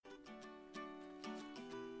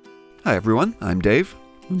Hi everyone, I'm Dave.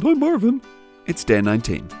 And I'm Marvin. It's day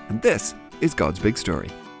 19, and this is God's Big Story.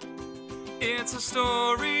 It's a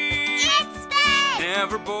story. It's big.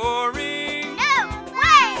 Never boring. No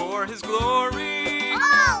way. For His glory.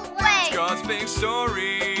 Always. It's God's big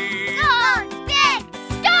story. God's big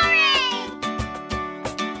story.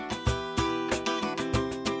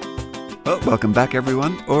 Well, welcome back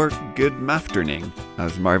everyone, or good mafterning,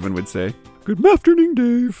 as Marvin would say. Good afternoon,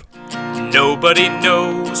 Dave. Nobody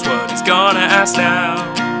knows what he's gonna ask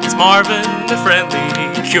now. It's Marvin, the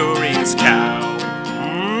friendly, curious cow.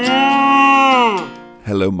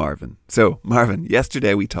 Hello Marvin. So, Marvin,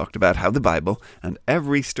 yesterday we talked about how the Bible and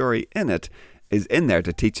every story in it is in there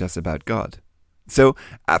to teach us about God. So,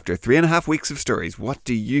 after 3.5 weeks of stories, what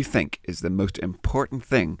do you think is the most important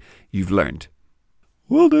thing you've learned?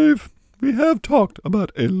 Well, Dave, we have talked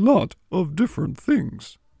about a lot of different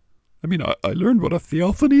things. I learned what a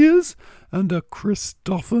theophany is and a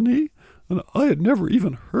Christophany, and I had never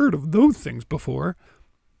even heard of those things before.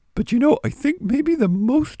 But I think maybe the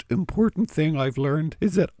most important thing I've learned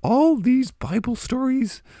is that all these Bible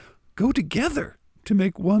stories go together to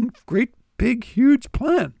make one great, big, huge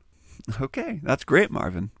plan. Okay, that's great,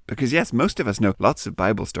 Marvin. Because yes, most of us know lots of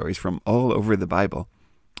Bible stories from all over the Bible.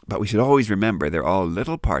 But we should always remember they're all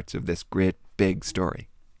little parts of this great, big story.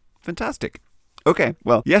 Fantastic. Okay,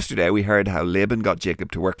 well, yesterday we heard how Laban got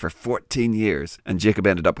Jacob to work for 14 years, and Jacob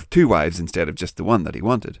ended up with 2 wives instead of just the one that he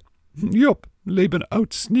wanted. Yup, Laban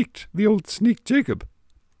out-sneaked the old sneak Jacob.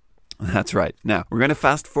 That's right. Now, we're going to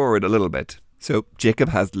fast forward a little bit. So, Jacob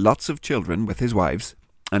has lots of children with his wives,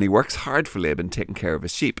 and he works hard for Laban taking care of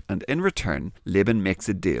his sheep, and in return, Laban makes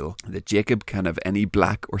a deal that Jacob can have any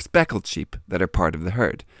black or speckled sheep that are part of the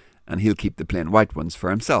herd, and he'll keep the plain white ones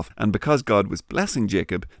for himself. And because God was blessing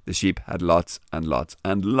Jacob, the sheep had lots and lots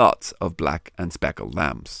and lots of black and speckled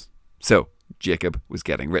lambs. So, Jacob was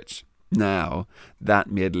getting rich. Now, that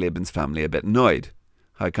made Laban's family a bit annoyed.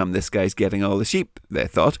 How come this guy's getting all the sheep, they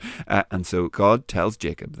thought. And so God tells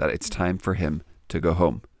Jacob that it's time for him to go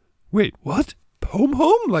home. Wait, what?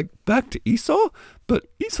 Home? Like back to Esau? But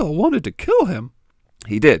Esau wanted to kill him.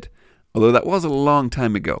 He did, although that was a long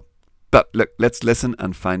time ago. But look, let's listen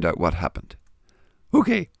and find out what happened.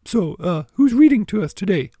 Okay, so who's reading to us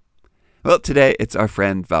today? Well, today it's our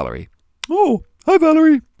friend Valerie. Oh, hi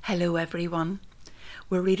Valerie. Hello everyone.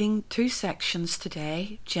 We're reading 2 sections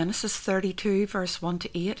today, Genesis 32 verse 1 to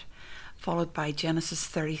 8, followed by Genesis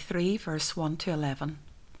 33 verse 1 to 11.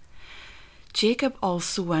 Jacob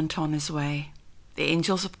also went on his way. The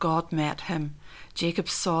angels of God met him. Jacob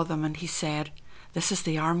saw them and he said, "This is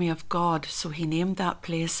the army of God," so he named that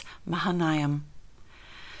place Mahanaim.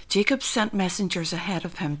 Jacob sent messengers ahead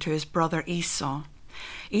of him to his brother Esau.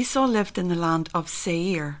 Esau lived in the land of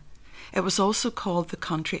Seir. It was also called the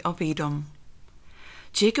country of Edom.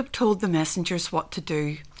 Jacob told the messengers what to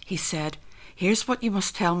do. He said, "Here's what you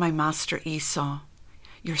must tell my master Esau.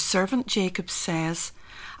 Your servant Jacob says,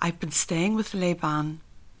 I've been staying with Laban.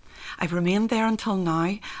 I've remained there until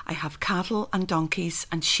now. I have cattle and donkeys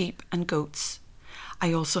and sheep and goats.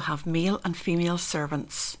 I also have male and female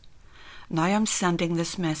servants. Now I'm sending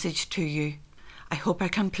this message to you. I hope I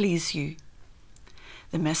can please you."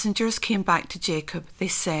 The messengers came back to Jacob. They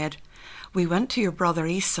said, "We went to your brother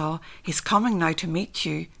Esau. He's coming now to meet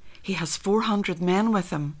you. He has 400 men with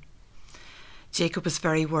him." Jacob was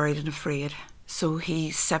very worried and afraid, so he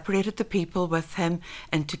separated the people with him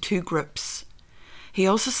into 2 groups. He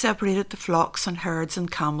also separated the flocks and herds and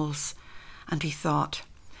camels, and he thought,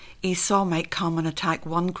 Esau might come and attack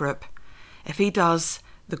one group. If he does,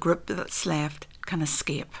 the group that's left can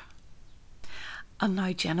escape. And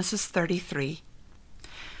now Genesis 33.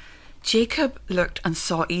 Jacob looked and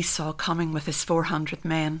saw Esau coming with his 400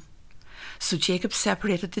 men. So Jacob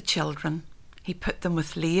separated the children. He put them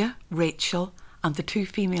with Leah, Rachel, and the 2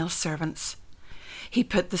 female servants. He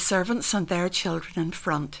put the servants and their children in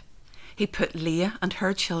front. He put Leah and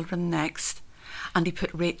her children next, and he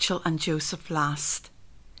put Rachel and Joseph last.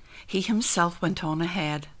 He himself went on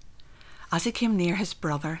ahead. As he came near his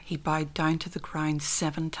brother, he bowed down to the ground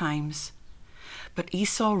 7 times. But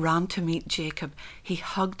Esau ran to meet Jacob. He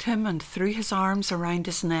hugged him and threw his arms around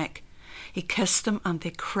his neck. He kissed him and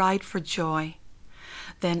they cried for joy.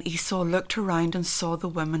 Then Esau looked around and saw the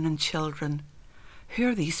women and children. "Who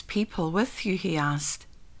are these people with you?" he asked.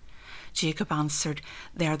 Jacob answered,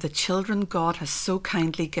 "They are the children God has so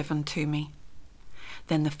kindly given to me."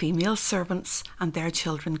 Then the female servants and their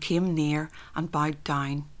children came near and bowed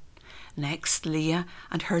down. Next Leah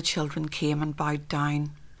and her children came and bowed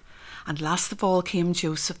down. And last of all came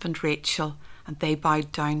Joseph and Rachel, and they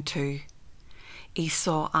bowed down too.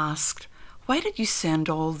 Esau asked, "Why did you send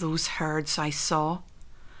all those herds I saw?"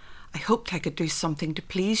 I hoped I could do something to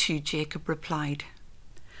please you, Jacob replied.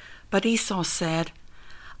 But Esau said,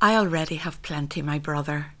 I already have plenty, my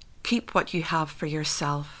brother. Keep what you have for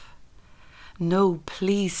yourself. No,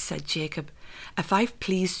 please, said Jacob. If I've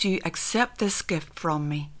pleased you, accept this gift from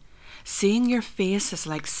me. Seeing your face is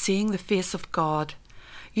like seeing the face of God.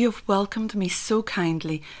 You have welcomed me so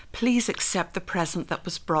kindly. Please accept the present that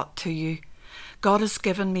was brought to you. God has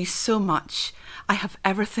given me so much. I have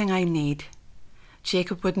everything I need.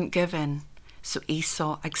 Jacob wouldn't give in, so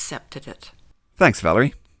Esau accepted it. Thanks,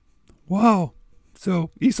 Valerie. Wow.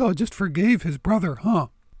 So Esau just forgave his brother, huh?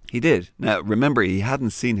 He did. Now, remember, he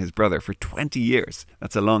hadn't seen his brother for 20 years.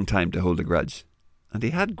 That's a long time to hold a grudge. And he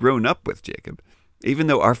had grown up with Jacob. Even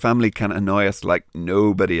though our family can annoy us like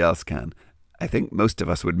nobody else can, I think most of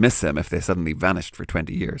us would miss him if they suddenly vanished for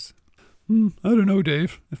 20 years. I don't know,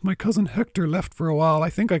 Dave. If my cousin Hector left for a while, I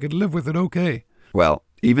think I could live with it okay. Well,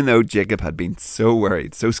 even though Jacob had been so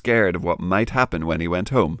worried, so scared of what might happen when he went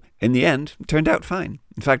home, in the end, it turned out fine.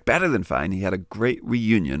 In fact, better than fine. He had a great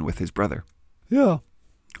reunion with his brother. Yeah.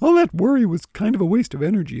 All that worry was kind of a waste of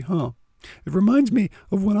energy, huh? It reminds me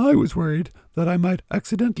of when I was worried that I might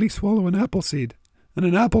accidentally swallow an apple seed, and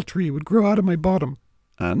an apple tree would grow out of my bottom.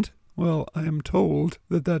 And? Well, I am told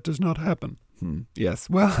that does not happen. Yes,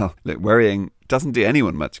 well, look, worrying doesn't do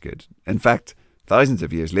anyone much good. In fact, thousands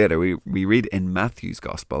of years later, we read in Matthew's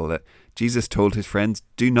Gospel that Jesus told his friends,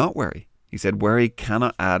 do not worry. He said worry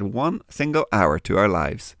cannot add one single hour to our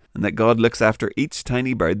lives, and that God looks after each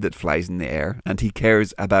tiny bird that flies in the air, and he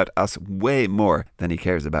cares about us way more than he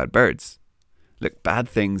cares about birds. Look, bad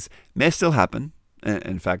things may still happen.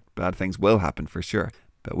 In fact, bad things will happen for sure.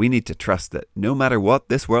 But we need to trust that no matter what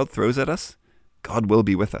this world throws at us, God will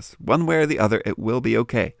be with us. One way or the other, it will be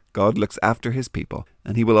okay. God looks after his people,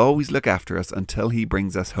 and he will always look after us until he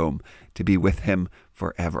brings us home to be with him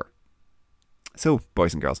forever. So,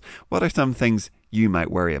 boys and girls, what are some things you might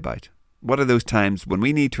worry about? What are those times when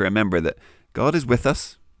we need to remember that God is with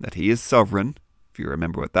us, that he is sovereign, if you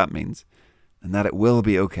remember what that means, and that it will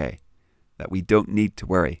be okay, that we don't need to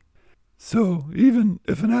worry? So, even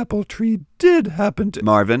if an apple tree did happen to...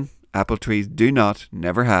 Marvin, apple trees do not,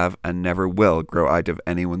 never have, and never will grow out of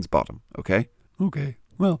anyone's bottom, okay? Okay.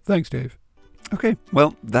 Well, thanks, Dave. Okay,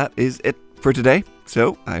 well, that is it for today.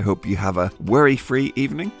 So, I hope you have a worry-free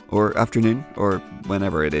evening, or afternoon, or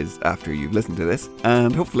whenever it is after you've listened to this.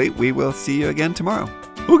 And hopefully we will see you again tomorrow.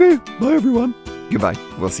 Okay, bye everyone. Goodbye.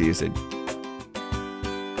 We'll see you soon.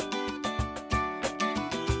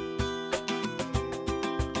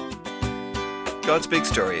 God's Big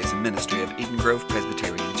Story is a ministry of Eden Grove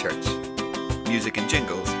Presbyterian Church. Music and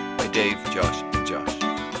jingles by Dave Josh